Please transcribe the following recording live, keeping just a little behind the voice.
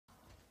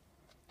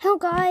Hello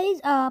guys,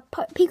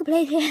 Pika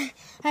Play here,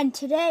 and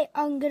today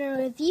I'm gonna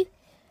review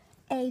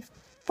a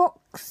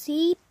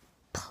Foxy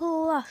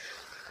plush.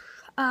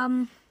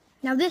 Now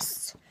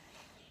this,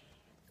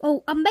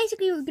 I'm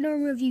basically gonna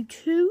review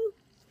two,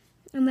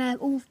 and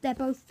they're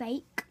both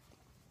fake.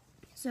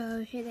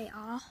 So here they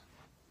are.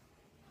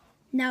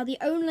 Now the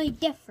only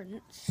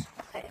difference,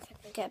 if I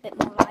can get a bit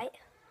more light.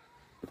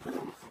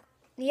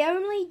 The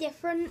only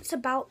difference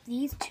about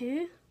these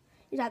two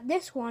is that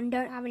this one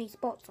don't have any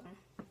spots on,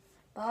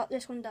 but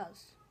this one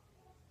does.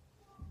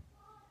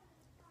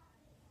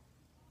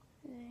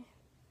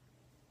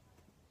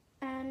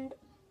 And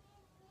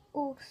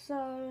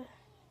also,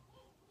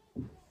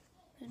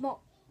 there's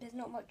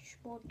not much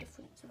more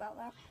difference about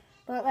that.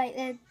 But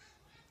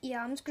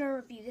yeah, I'm just gonna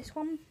review this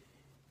one.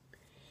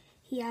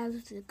 He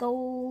has the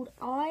gold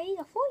eye.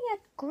 I thought he had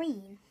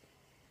green.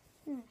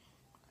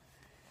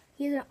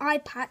 He has an eye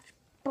patch,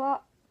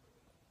 but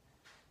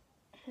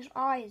his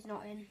eye is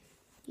not in.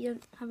 You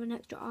don't have an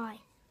extra eye.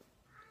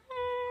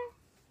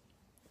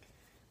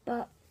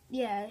 But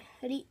yeah,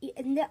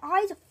 and the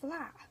eyes are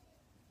flat.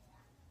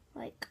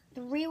 Like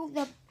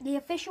the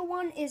official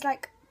one is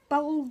like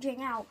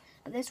bulging out,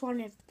 but this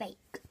one is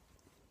fake.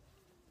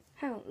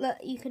 Hang on, look,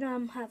 you can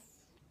have,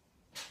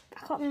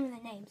 I can't remember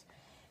their names.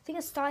 I think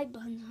it's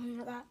sideburns or something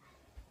like that.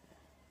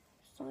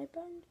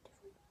 Sideburns?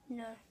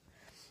 No.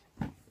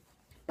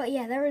 But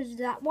yeah, there is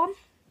that one.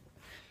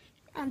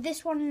 And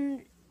this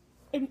one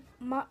isn't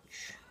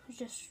much, it's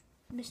just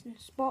missing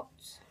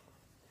spots.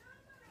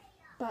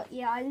 But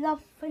yeah, I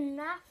love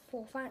fnaf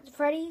or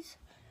Freddy's.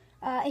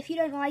 If you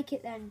don't like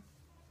it, then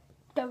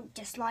don't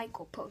dislike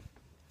or put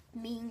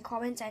mean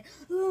comments saying,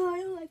 "Oh, I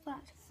don't like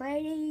that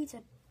Freddy's."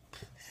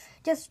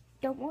 Just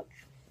don't watch.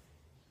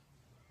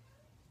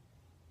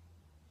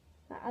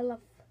 I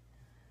love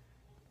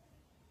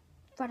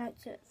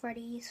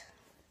Freddy's.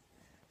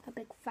 A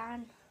big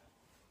fan.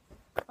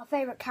 My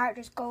favourite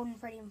character is Golden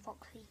Freddy and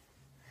Foxy.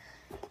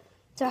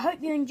 So I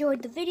hope you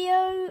enjoyed the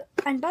video.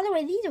 And by the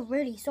way, these are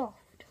really soft.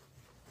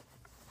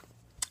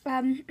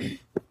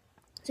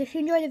 So if you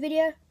enjoyed the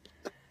video,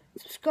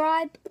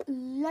 subscribe,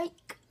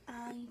 like,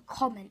 and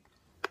comment.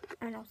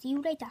 And I'll see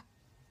you later.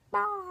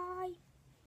 Bye.